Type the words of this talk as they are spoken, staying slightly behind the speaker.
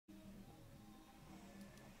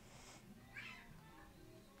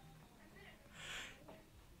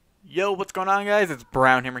Yo, what's going on, guys? It's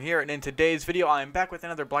BrownHammer here, and in today's video I am back with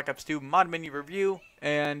another Black Ops 2 mod menu review,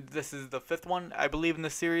 and this is the 5th one, I believe, in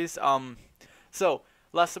this series. So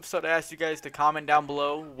last episode I asked you guys to comment down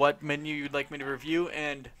below what menu you'd like me to review,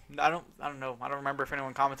 and I don't know, I don't remember if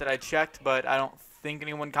anyone commented. I checked, but I don't think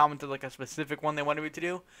anyone commented like a specific one they wanted me to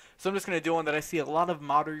do. So I'm just gonna do one that I see a lot of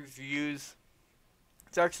modders use.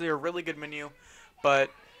 It's actually a really good menu,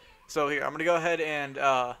 but so here I'm gonna go ahead and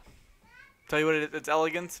tell you what it is. It's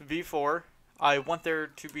Elegance V4. I want there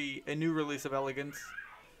to be a new release of Elegance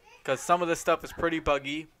because some of this stuff is pretty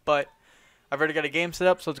buggy, but I've already got a game set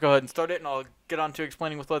up, so let's go ahead and start it, and I'll get on to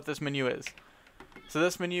explaining what this menu is. So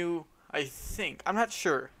this menu, I'm not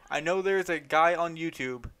sure. I know there's a guy on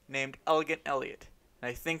YouTube named Elegant Elliot, and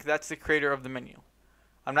I think that's the creator of the menu.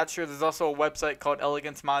 I'm not sure. There's also a website called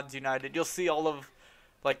Elegance Mods United. You'll see all of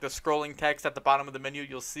like the scrolling text at the bottom of the menu.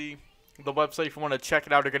 You'll see the website if you want to check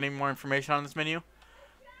it out or get any more information on this menu.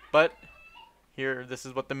 But here, this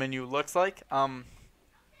is what the menu looks like.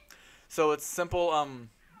 So it's simple.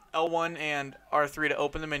 L1 and R3 to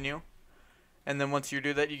open the menu, and then once you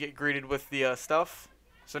do that, you get greeted with the stuff.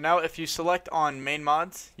 So now, if you select on main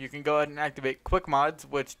mods, you can go ahead and activate quick mods,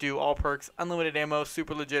 which do all perks, unlimited ammo,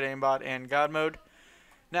 super legit aimbot, and god mode.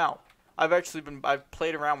 Now, I've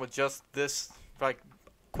played around with just this like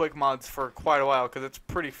quick mods for quite a while because it's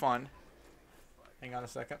pretty fun. Hang on a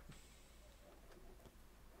second.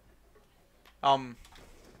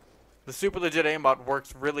 The super legit aimbot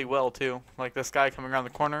works really well too. Like this guy coming around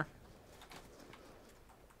the corner.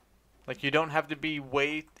 Like you don't have to be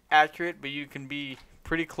way accurate, but you can be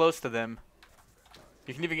pretty close to them.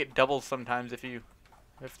 You can even get doubles sometimes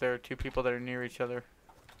if there are two people that are near each other.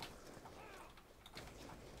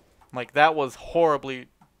 Like that was horribly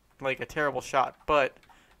like a terrible shot, but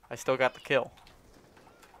I still got the kill.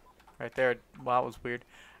 Right there. Wow, that was weird.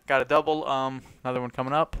 Got a double. Another one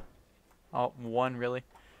coming up. Oh, one really.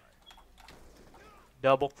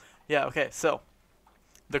 Double. Yeah, okay, so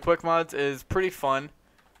the quick mods is pretty fun.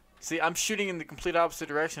 See, I'm shooting in the complete opposite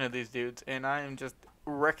direction of these dudes, and I am just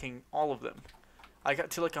wrecking all of them. I got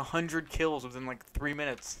to like 100 kills within like 3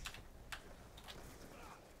 minutes.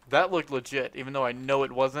 That looked legit, even though I know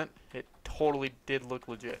it wasn't. It totally did look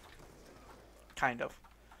legit. Kind of.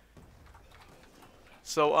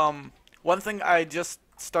 So, one thing I just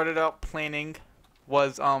started out planning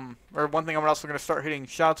was, or one thing I'm also going to start hitting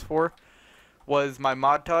shots for was my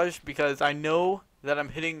montage, because I know that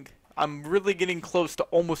I'm really getting close to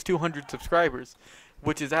almost 200 subscribers,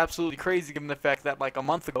 which is absolutely crazy given the fact that like a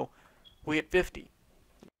month ago, we hit 50.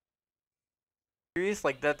 Serious?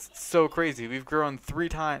 Like that's so crazy. We've grown three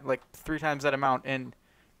times that amount in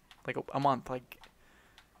like a month. Like,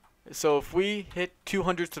 so if we hit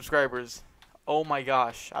 200 subscribers, oh my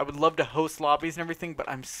gosh, I would love to host lobbies and everything, but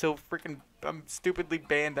I'm stupidly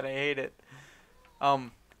banned that I hate it.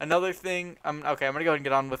 Another thing, okay, I'm gonna go ahead and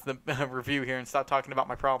get on with the review here and stop talking about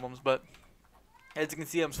my problems, but as you can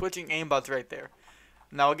see, I'm switching aimbots right there.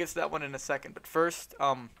 Now I'll get to that one in a second, but first,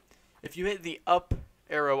 if you hit the up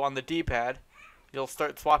arrow on the D-pad, you'll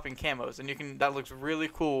start swapping camos, and that looks really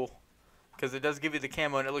cool, because it does give you the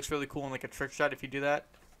camo, and it looks really cool in like a trick shot if you do that.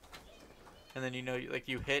 And then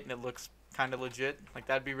you hit and it looks kind of legit. Like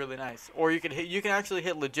that'd be really nice. Or you can actually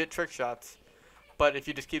hit legit trick shots, but if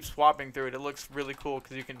you just keep swapping through it, it looks really cool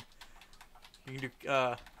because you can do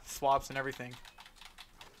swaps and everything.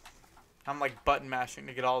 I'm like button mashing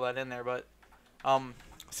to get all that in there, but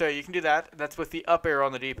so you can do that. That's with the up arrow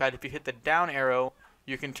on the D-pad. If you hit the down arrow,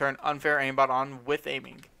 you can turn unfair aimbot on with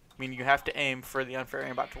aiming. Meaning you have to aim for the unfair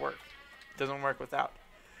aimbot to work. It doesn't work without.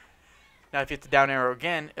 Now if you hit the down arrow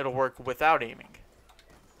again, it'll work without aiming.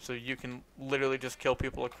 So you can literally just kill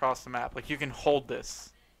people across the map. Like you can hold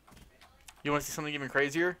this. You want to see something even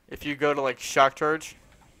crazier? If you go to like shock charge,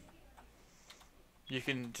 you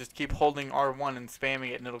can just keep holding R1 and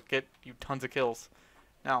spamming it, and it'll get you tons of kills.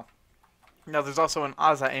 Now there's also an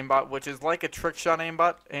Aza aimbot, which is like a trick shot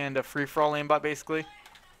aimbot and a free for all aimbot basically.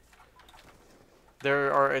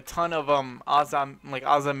 There are a ton of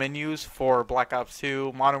Aza menus for Black Ops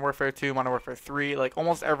 2, Modern Warfare 2, Modern Warfare 3. Like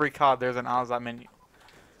almost every COD, there's an Aza menu.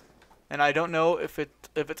 And I don't know if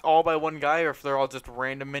it's all by one guy or if they're all just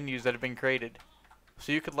random menus that have been created.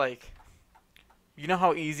 So you could you know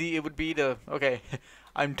how easy it would be to, okay,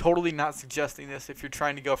 I'm totally not suggesting this if you're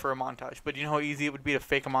trying to go for a montage, but you know how easy it would be to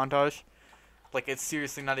fake a montage? Like it's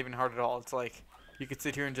seriously not even hard at all. It's like you could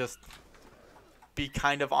sit here and just be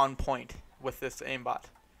kind of on point with this aimbot.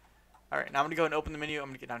 Alright, now I'm going to go and open the menu. I'm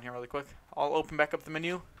going to get down here really quick. I'll open back up the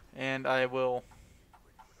menu, and I will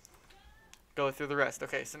go through the rest.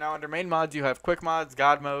 Okay, so now under main mods, you have quick mods,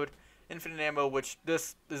 god mode, infinite ammo, which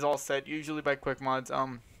this is all set usually by quick mods.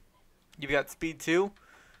 You've got speed 2,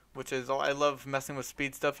 which is I love messing with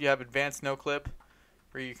speed stuff. You have advanced no clip,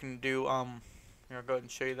 where you can do I'll go ahead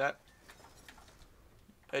and show you that.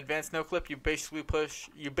 Advanced no clip, you basically push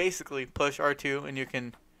R2 and you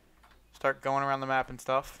can start going around the map and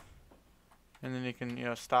stuff. And then you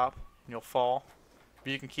can, stop and you'll fall.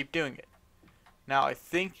 But you can keep doing it. Now I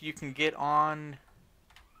think you can get on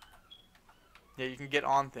you can get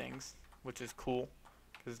on things, which is cool.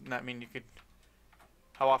 Cuz that means you could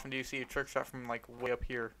how often do you see a trick shot from like way up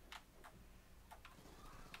here?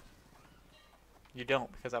 You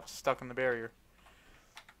don't, because I was stuck in the barrier.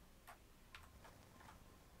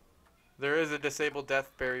 There is a disabled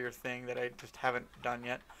death barrier thing that I just haven't done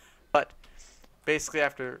yet. But basically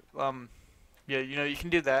after yeah, you can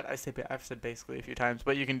do that. I've said basically a few times,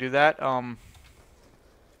 but you can do that.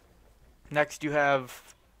 Next you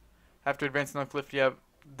have after advanced no clip you have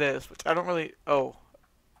this, which I don't really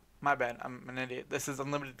my bad, I'm an idiot. This is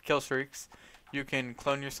unlimited kill streaks. You can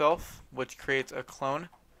clone yourself, which creates a clone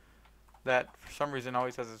that for some reason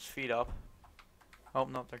always has its feet up. Oh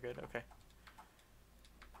no, they're good, okay.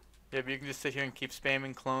 Yeah, but you can just sit here and keep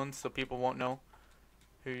spamming clones so people won't know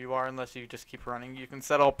who you are unless you just keep running. You can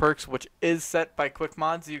set all perks, which is set by quick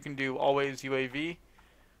mods. You can do always UAV,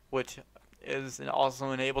 which is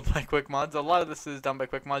also enabled by quick mods. A lot of this is done by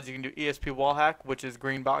quick mods. You can do ESP wall hack, which is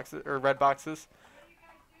green boxes or red boxes.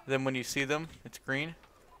 Then when you see them, it's green.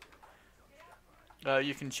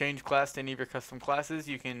 You can change class to any of your custom classes.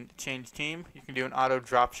 You can change team. You can do an auto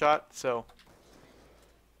drop shot, so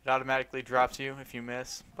it automatically drops you if you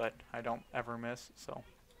miss, but I don't ever miss, so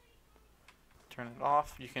turn it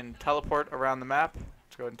off. You can teleport around the map.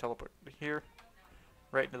 Let's go ahead and teleport here.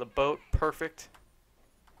 Right into the boat. Perfect.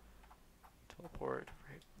 Teleport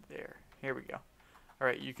right there. Here we go.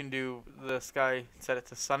 Alright, you can do the sky, set it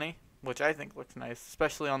to sunny, which I think looks nice,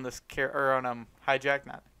 especially on this hijack,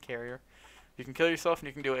 not carrier. You can kill yourself and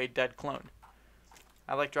you can do a dead clone.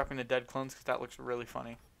 I like dropping the dead clones because that looks really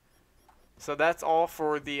funny. So that's all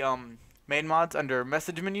for the main mods. Under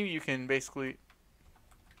message menu, you can basically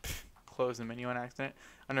close the menu on accident.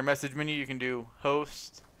 Under message menu, you can do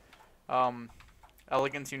host,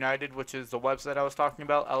 Elegance United, which is the website I was talking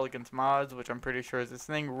about, Elegance Mods, which I'm pretty sure is this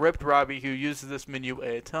thing, Ripped Robbie, who uses this menu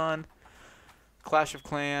a ton, Clash of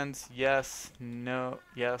Clans, yes, no,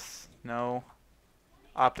 yes, no,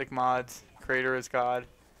 Optic Mods, Creator is God,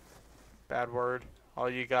 bad word, all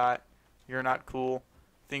you got, you're not cool,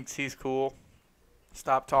 thinks he's cool,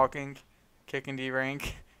 stop talking, kick and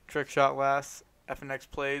D-rank, trick shot last, FNX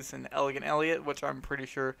plays, and Elegant Elliot, which I'm pretty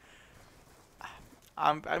sure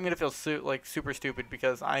I'm gonna feel super stupid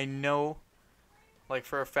because I know, like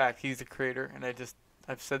for a fact, he's a creator, and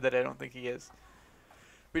I've said that I don't think he is.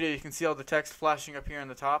 But yeah, you can see all the text flashing up here on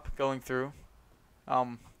the top, going through,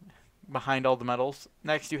 behind all the medals.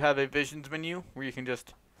 Next, you have a visions menu where you can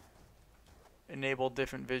just enable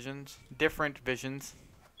different visions.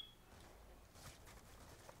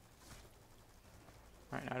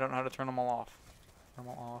 Alright, I don't know how to turn them all off.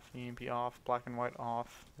 Normal off, EMP off, black and white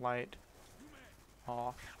off, light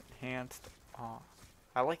off, enhanced off.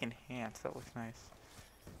 I like enhanced, that looks nice.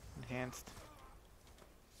 Enhanced,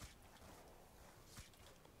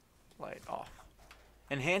 light off.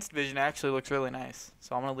 Enhanced vision actually looks really nice,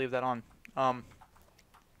 so I'm going to leave that on.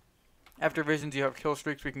 After visions you have kill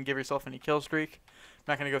streaks, we can give yourself any kill streak.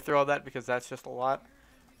 I'm not going to go through all that because that's just a lot.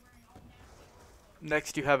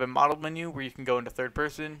 Next you have a model menu where you can go into third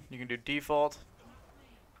person. You can do default.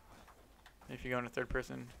 If you go into third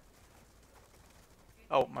person,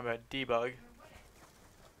 oh my bad, debug.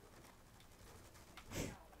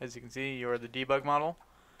 As you can see, you are the debug model.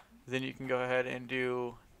 Then you can go ahead and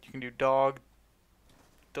do dog,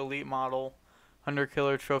 delete model, hunter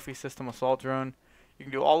killer, trophy system, assault drone. You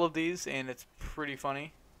can do all of these and it's pretty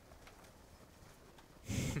funny.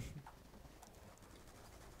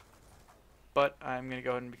 But I'm going to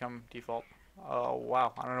go ahead and become default. Oh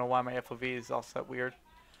wow, I don't know why my FOV is all set weird.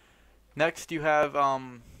 Next you have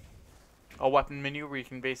a weapon menu where you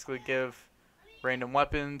can basically give random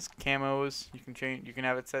weapons, camos. You can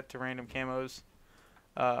have it set to random camos.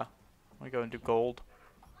 Let me go and do gold.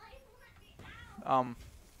 Oh,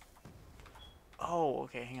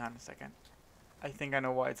 okay, hang on a second. I think I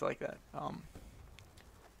know why it's like that.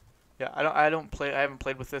 Yeah, I haven't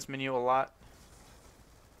played with this menu a lot.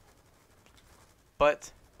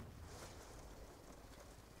 But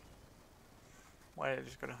why did I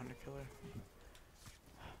just go to hunter killer?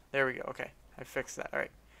 There we go. Okay, I fixed that. All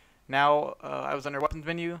right. Now I was under weapons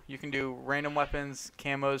menu. You can do random weapons,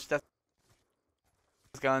 camos, death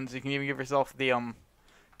guns. You can even give yourself the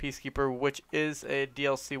Peacekeeper, which is a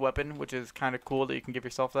DLC weapon, which is kind of cool that you can give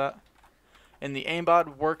yourself that. And the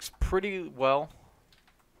aimbot works pretty well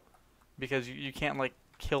because you can't like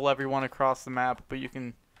kill everyone across the map, but you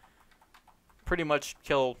can pretty much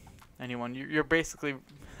kill anyone. You're basically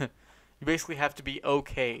you basically have to be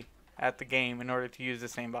okay at the game in order to use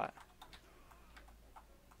this aimbot.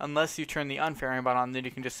 Unless you turn the unfair aimbot on, then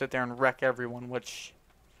you can just sit there and wreck everyone, which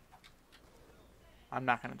I'm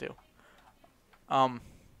not gonna do.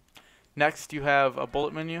 Next you have a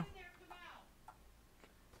bullet menu.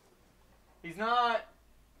 He's not.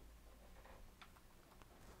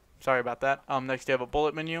 Sorry about that. Next you have a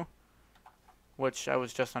bullet menu, which I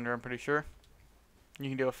was just under, I'm pretty sure. You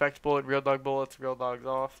can do effects bullet, real dog bullets, real dogs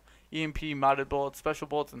off, EMP, modded bullets, special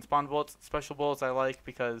bullets, and spawn bullets. Special bullets I like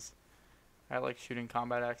because I like shooting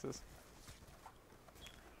combat axes.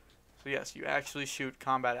 So yes, you actually shoot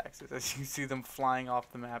combat axes as you see them flying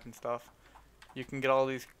off the map and stuff. You can get all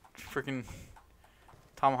these freaking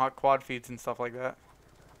tomahawk quad feeds and stuff like that.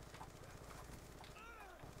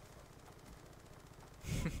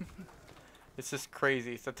 It's just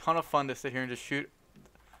crazy. It's a ton of fun to sit here and just shoot.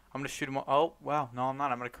 I'm going to shoot them all. Oh, wow. No, I'm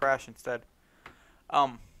not. I'm going to crash instead.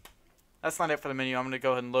 That's not it for the menu. I'm going to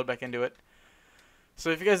go ahead and load back into it.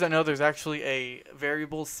 So if you guys don't know, there's actually a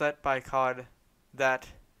variable set by COD that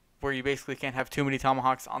where you basically can't have too many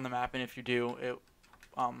tomahawks on the map, and if you do, it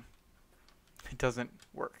doesn't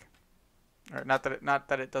work. Or not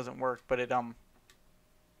that it doesn't work, but it oh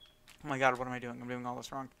my god, what am I doing? I'm doing all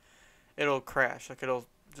this wrong. It'll crash. Like it'll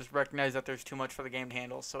just recognize that there's too much for the game to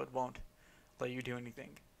handle, so it won't let you do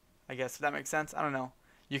anything. I guess if that makes sense. I don't know.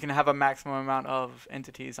 You can have a maximum amount of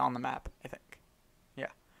entities on the map, I think. Yeah.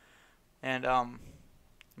 And I'm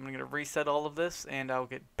going to reset all of this, and I'll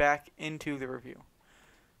get back into the review.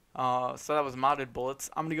 So that was modded bullets.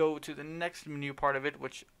 I'm going to go to the next menu part of it,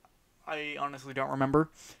 which I honestly don't remember.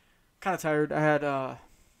 Kind of tired. I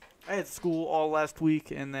had school all last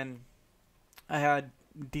week, and then I had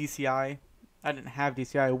DCI. I didn't have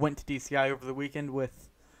DCI. I went to DCI over the weekend with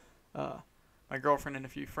my girlfriend and a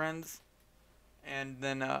few friends. And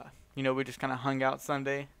then, you know, we just kind of hung out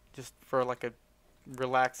Sunday just for like a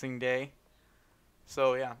relaxing day.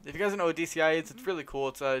 So, yeah. If you guys don't know what DCI is, it's really cool.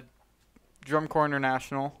 It's a Drum Corps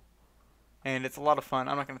International. And it's a lot of fun.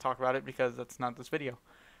 I'm not going to talk about it because that's not this video.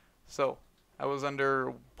 So, I was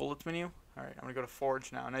under Bullets menu. Alright, I'm going to go to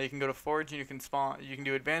Forge now. Now you can go to Forge and you can spawn. You can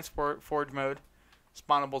do Advanced Forge mode.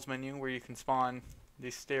 Spawnables menu where you can spawn the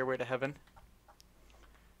Stairway to Heaven,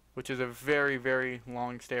 which is a very, very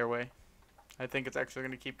long stairway. I think it's actually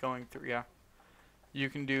going to keep going through, yeah. You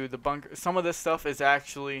can do the bunker. Some of this stuff is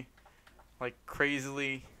actually, like,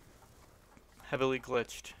 crazily, heavily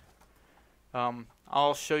glitched.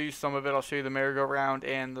 I'll show you some of it. I'll show you the merry-go-round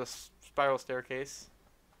and the spiral staircase.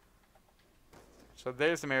 So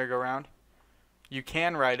there's the merry-go-round. You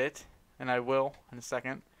can ride it, and I will in a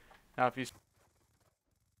second. Now if you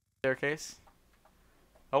staircase.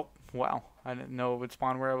 Oh, wow. I didn't know it would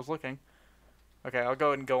spawn where I was looking. Okay, I'll go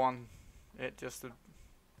ahead and go on it just to,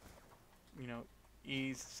 you know,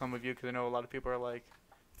 ease some of you, because I know a lot of people are like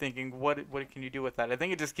thinking, what can you do with that? I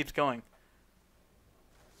think it just keeps going.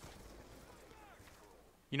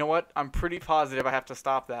 You know what? I'm pretty positive I have to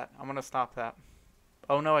stop that. I'm going to stop that.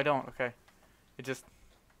 Oh, no, I don't. Okay. It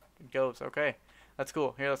goes. Okay. That's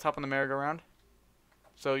cool. Here, let's hop on the merry-go-round.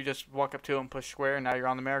 So you just walk up to it and push square, and now you're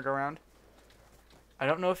on the merry-go-round. I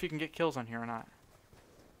don't know if you can get kills on here or not.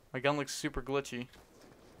 My gun looks super glitchy.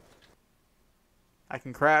 I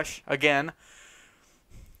can crash again.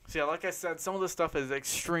 So yeah, like I said, some of this stuff is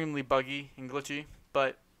extremely buggy and glitchy,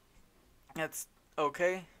 but that's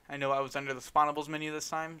okay. I know I was under the spawnables menu this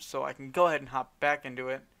time, so I can go ahead and hop back into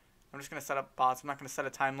it. I'm just going to set up bots. I'm not going to set a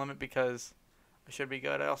time limit because I should be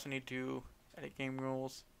good. I also need to edit game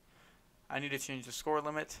rules. I need to change the score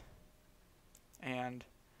limit and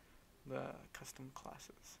the custom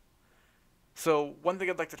classes. So one thing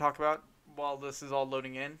I'd like to talk about while this is all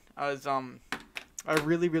loading in is I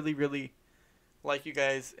really, really, really like you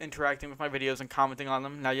guys interacting with my videos and commenting on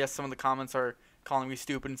them. Now, yes, some of the comments are calling me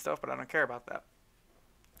stupid and stuff, but I don't care about that.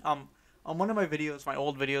 On one of my videos, my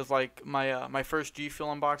old videos, like my first G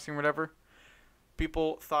Fuel unboxing or whatever,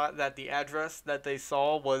 people thought that the address that they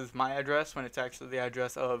saw was my address when it's actually the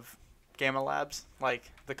address of Gamma Labs,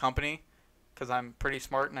 like the company, because I'm pretty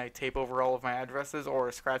smart and I tape over all of my addresses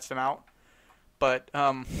or scratch them out. But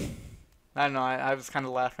I don't know, I was kind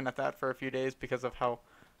of laughing at that for a few days because of how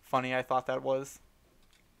funny I thought that was.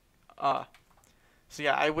 So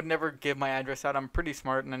yeah, I would never give my address out. I'm pretty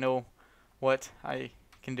smart and I know what I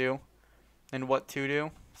can do and what to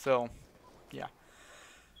do. So yeah.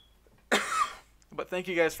 But thank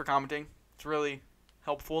you guys for commenting. It's really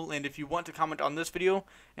helpful. And if you want to comment on this video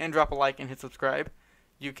and drop a like and hit subscribe,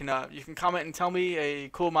 you can comment and tell me a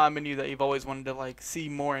cool mod menu that you've always wanted to like see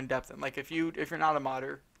more in depth. And like if you're not a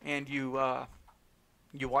modder and you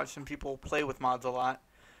watch some people play with mods a lot,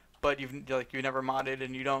 but you never modded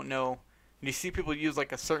and you don't know, and you see people use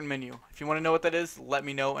like a certain menu. If you want to know what that is, let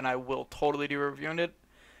me know and I will totally do a review on it.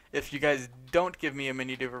 If you guys don't give me a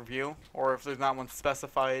menu to review, or if there's not one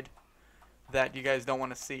specified that you guys don't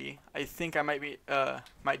want to see, I think I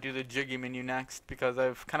might do the Jiggy menu next, because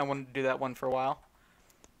I've kind of wanted to do that one for a while.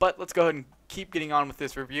 But let's go ahead and keep getting on with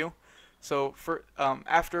this review. So for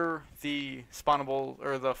after the spawnable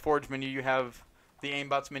or the forge menu, you have the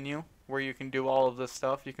aimbots menu where you can do all of this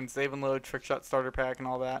stuff. You can save and load, trickshot starter pack, and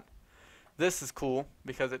all that. This is cool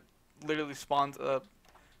because it literally spawns a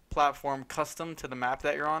platform custom to the map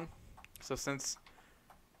that you're on. So since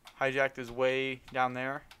hijacked is way down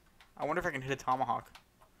there, I wonder if I can hit a tomahawk.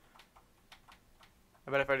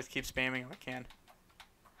 I bet if I just keep spamming, I can.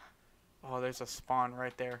 Oh, there's a spawn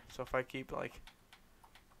right there. So if I keep like...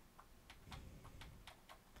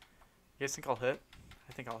 You guys think I'll hit?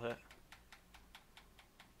 I think I'll hit.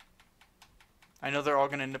 I know they're all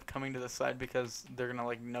going to end up coming to this side because they're going to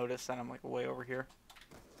like notice that I'm like way over here.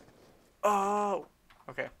 Oh!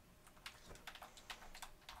 Okay.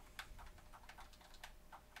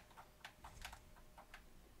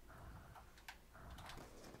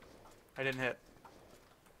 I didn't hit.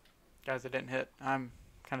 Guys, I didn't hit. I'm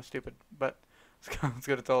kind of stupid, but let's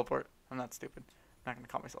go to teleport. I'm not stupid. I'm not going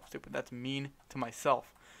to call myself stupid. That's mean to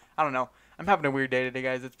myself. I don't know. I'm having a weird day today,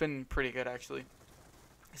 guys. It's been pretty good, actually.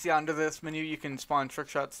 See, under this menu, you can spawn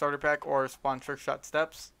Trickshot Starter Pack or spawn Trickshot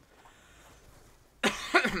Steps.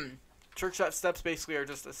 Trickshot Steps basically are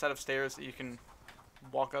just a set of stairs that you can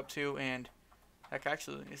walk up to, and heck,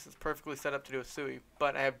 actually, this is perfectly set up to do a Sui,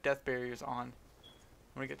 but I have death barriers on.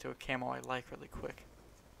 I'm going to get to a camo I like really quick.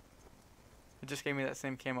 It just gave me that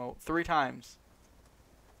same camo 3 times.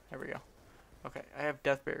 There we go. Okay, I have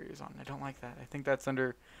death barriers on. I don't like that. I think that's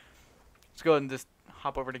under... Let's go ahead and just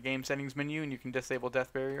hop over to game settings menu and you can disable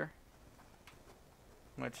death barrier.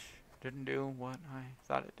 Which didn't do what I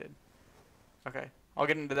thought it did. Okay, I'll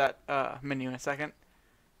get into that menu in a second.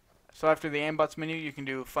 So after the aimbots menu, you can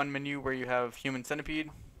do fun menu where you have human centipede,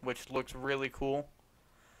 which looks really cool.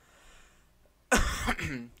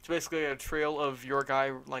 It's basically a trail of your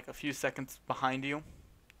guy like a few seconds behind you.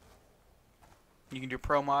 You can do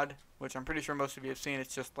Pro Mod, which I'm pretty sure most of you have seen.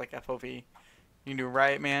 It's just like FOV. You can do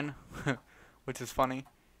Riot Man, which is funny.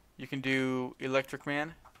 You can do Electric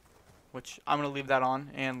Man, which I'm going to leave that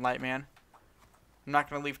on, and Light Man. I'm not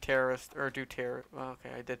going to leave Terrorist, or do Terror. Well,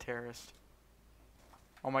 okay, I did Terrorist.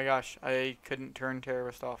 Oh my gosh, I couldn't turn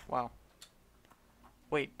Terrorist off. Wow.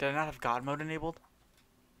 Wait, did I not have God Mode enabled?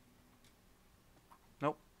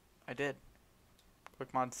 Nope, I did.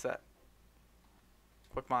 Quick mod set.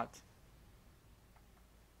 Quick mods.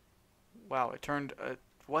 Wow, it turned...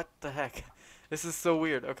 what the heck? This is so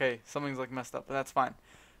weird. Okay, something's like messed up, but that's fine.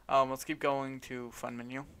 Let's keep going to fun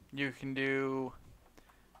menu. You can do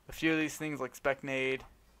a few of these things like Specnade,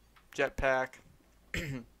 Jetpack,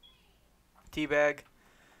 Teabag,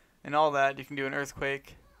 and all that. You can do an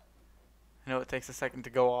Earthquake. I know it takes a second to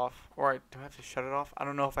go off. Or do I have to shut it off? I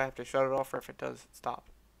don't know if I have to shut it off or if it does stop.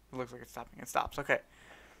 It looks like it's stopping. It stops. Okay.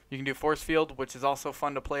 You can do Force Field, which is also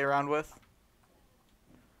fun to play around with.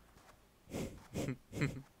 You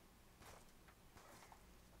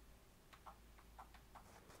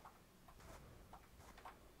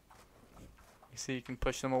see, you can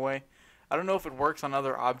push them away. I don't know if it works on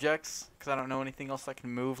other objects, because I don't know anything else that can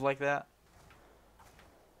move like that.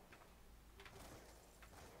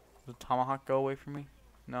 Does the tomahawk go away from me?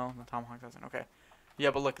 No, the tomahawk doesn't. Okay.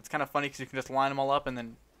 Yeah, but look, it's kind of funny because you can just line them all up and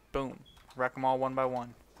then, boom, wreck them all one by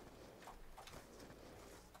one.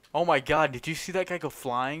 Oh my god, did you see that guy go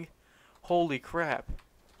flying? Holy crap.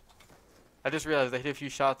 I just realized I hit a few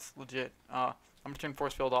shots legit. I'm going to turn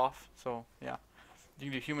Force Field off, so yeah. You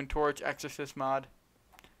can do Human Torch, Exorcist mod,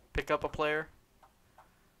 pick up a player.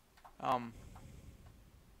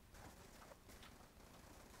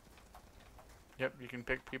 Yep, you can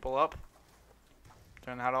pick people up.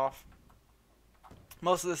 Turn that off.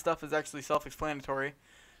 Most of this stuff is actually self-explanatory,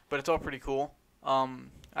 but it's all pretty cool.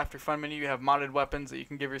 After fun menu, you have modded weapons that you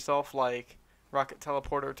can give yourself, like rocket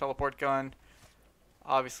teleporter, teleport gun.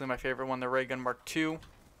 Obviously, my favorite one, the ray gun Mark II.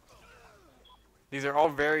 These are all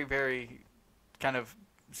very, very kind of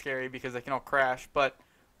scary because they can all crash, but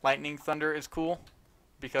lightning thunder is cool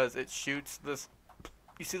because it shoots this.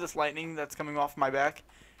 You see this lightning that's coming off my back?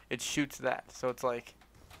 It shoots that, so it's like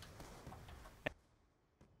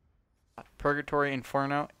Purgatory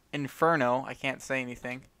Inferno. I can't say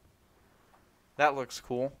anything. That looks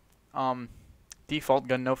cool. Default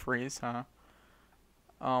gun, no freeze, huh?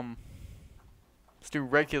 Let's do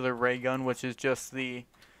regular ray gun, which is just the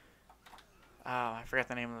I forgot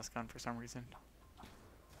the name of this gun for some reason.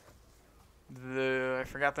 I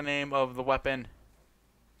forgot the name of the weapon.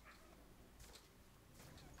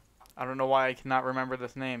 I don't know why I cannot remember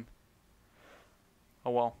this name.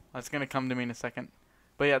 Oh well, that's gonna come to me in a second.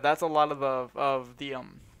 But yeah, that's a lot of the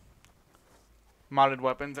modded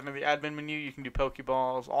weapons. Under the admin menu, you can do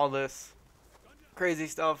Pokeballs, all this crazy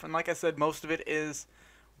stuff. And like I said, most of it is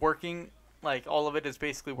working. Like all of it is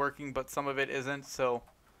basically working, but some of it isn't. So,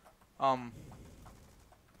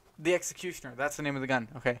 the Executioner, that's the name of the gun.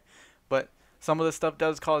 Okay, but some of this stuff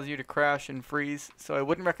does cause you to crash and freeze, so I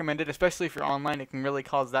wouldn't recommend it, especially if you're online. It can really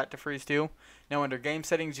cause that to freeze too. Now under game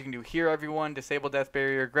settings, you can do Hear Everyone, Disable Death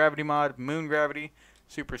Barrier, Gravity Mod, Moon Gravity,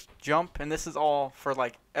 Super Jump, and this is all for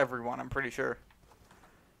like everyone, I'm pretty sure.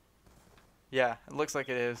 Yeah, it looks like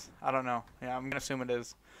it is. I don't know. Yeah, I'm going to assume it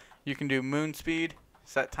is. You can do Moon Speed,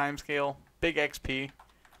 Set Timescale, Big XP,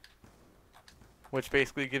 which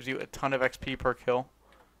basically gives you a ton of XP per kill,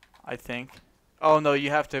 I think. Oh no, you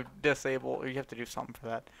have to disable, or you have to do something for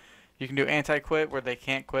that. You can do anti-quit where they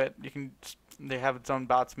can't quit. They have its own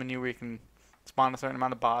bots menu where you can spawn a certain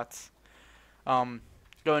amount of bots. Go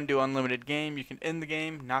and do unlimited game. You can end the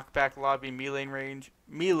game, knock back lobby, melee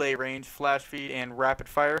range, flash feed, and rapid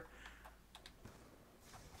fire.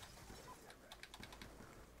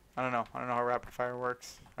 I don't know how rapid fire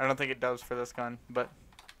works. I don't think it does for this gun, but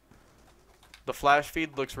the flash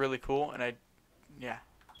feed looks really cool, and yeah.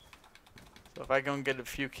 So if I go and get a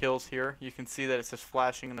few kills here, you can see that it's just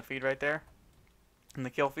flashing in the feed right there, in the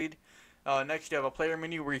kill feed. Next you have a player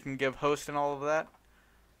menu where you can give host and all of that.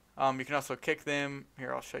 You can also kick them.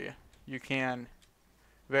 Here, I'll show you. You can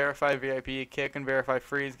verify VIP, kick and verify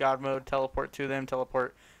freeze, God mode, teleport to them,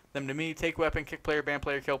 teleport them to me, take weapon, kick player, ban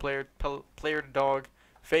player, kill player, player to dog,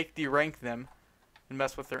 fake derank them, and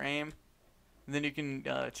mess with their aim. And then you can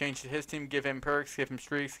change to his team, give him perks, give him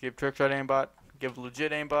streaks, give trickshot aimbot, give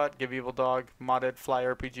legit aimbot, give evil dog, modded fly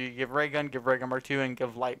RPG, give ray gun, give ray gun Mark II, and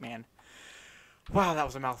give light man. Wow, that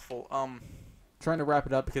was a mouthful. Trying to wrap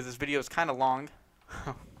it up because this video is kind of long.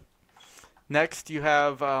 Next, you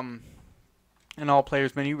have an all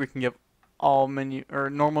players menu. We can give all menu or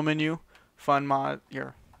normal menu, fun mod.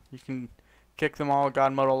 Here, you can kick them all,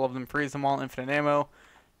 God mode all of them, freeze them all, infinite ammo.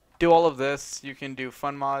 Do all of this. You can do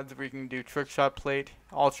fun mods where you can do trick shot plate,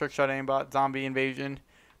 all trick shot aimbot, zombie invasion,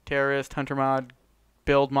 terrorist, hunter mod,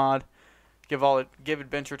 build mod. Give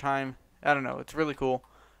adventure time. I don't know. It's really cool.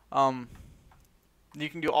 You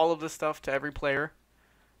can do all of this stuff to every player.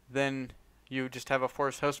 Then you just have a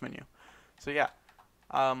forced host menu. So yeah,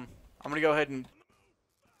 I'm gonna go ahead and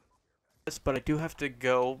this, but I do have to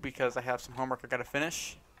go because I have some homework I gotta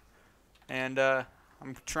finish. And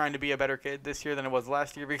I'm trying to be a better kid this year than I was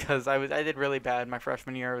last year because I did really bad. My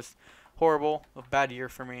freshman year was horrible, a bad year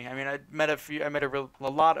for me. I mean, I met a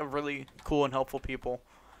lot of really cool and helpful people,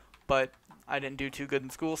 but I didn't do too good in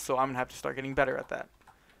school, so I'm gonna have to start getting better at that.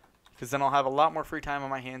 Because then I'll have a lot more free time on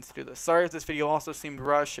my hands to do this. Sorry if this video also seemed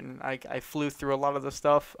rushed and I flew through a lot of the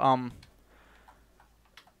stuff. I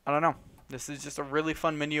don't know. This is just a really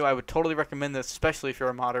fun menu. I would totally recommend this, especially if you're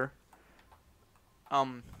a modder.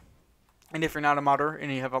 And if you're not a modder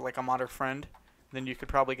and you have like a modder friend, then you could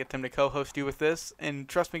probably get them to co-host you with this. And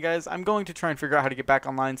trust me, guys, I'm going to try and figure out how to get back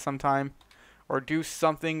online sometime, or do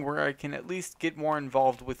something where I can at least get more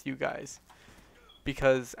involved with you guys.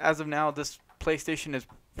 Because as of now, this PlayStation is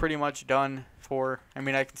pretty much done for. I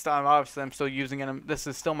mean, I can still, obviously I'm still using it. This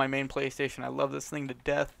is still my main PlayStation. I love this thing to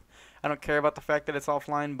death. I don't care about the fact that it's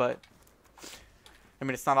offline, but I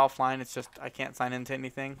mean, it's not offline. It's just I can't sign into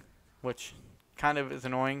anything, which kind of is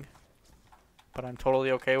annoying, but I'm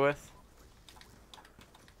totally okay with.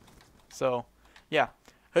 So, yeah.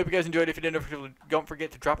 Hope you guys enjoyed. If you did, don't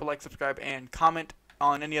forget to drop a like, subscribe, and comment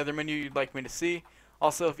on any other menu you'd like me to see.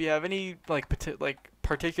 Also, if you have any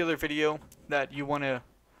particular video that you want to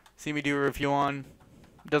see me do a review on,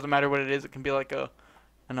 doesn't matter what it is. It can be like an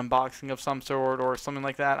unboxing of some sort or something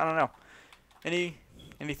like that. I don't know.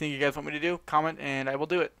 Anything you guys want me to do, comment and I will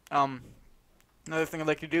do it. Another thing I'd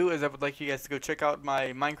like to do is I would like you guys to go check out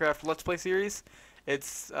my Minecraft Let's Play series.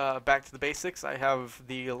 It's back to the basics. I have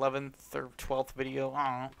the 11th or 12th video. I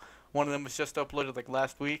don't know. One of them was just uploaded like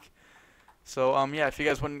last week. So yeah, if you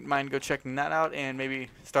guys wouldn't mind go checking that out and maybe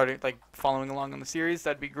starting following along on the series,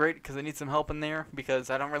 that'd be great because I need some help in there because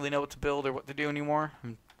I don't really know what to build or what to do anymore.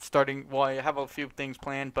 I'm starting. Well, I have a few things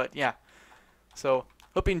planned, but yeah. So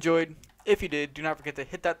hope you enjoyed. If you did, do not forget to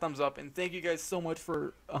hit that thumbs up, and thank you guys so much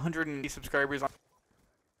for 180 subscribers.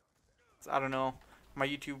 I don't know, my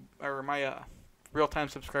YouTube or my real-time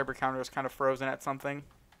subscriber counter is kind of frozen at something.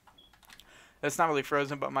 It's not really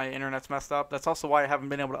frozen, but my internet's messed up. That's also why I haven't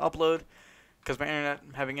been able to upload, because I'm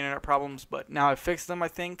having internet problems. But now I've fixed them, I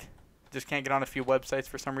think. Just can't get on a few websites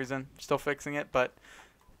for some reason. Still fixing it. But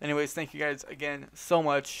anyways, thank you guys again so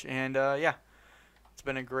much. And yeah, it's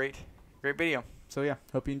been a great video. So yeah,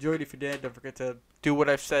 hope you enjoyed. If you did, don't forget to do what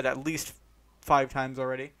I've said at least 5 times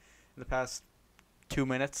already in the past 2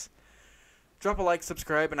 minutes. Drop a like,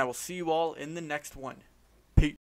 subscribe, and I will see you all in the next one.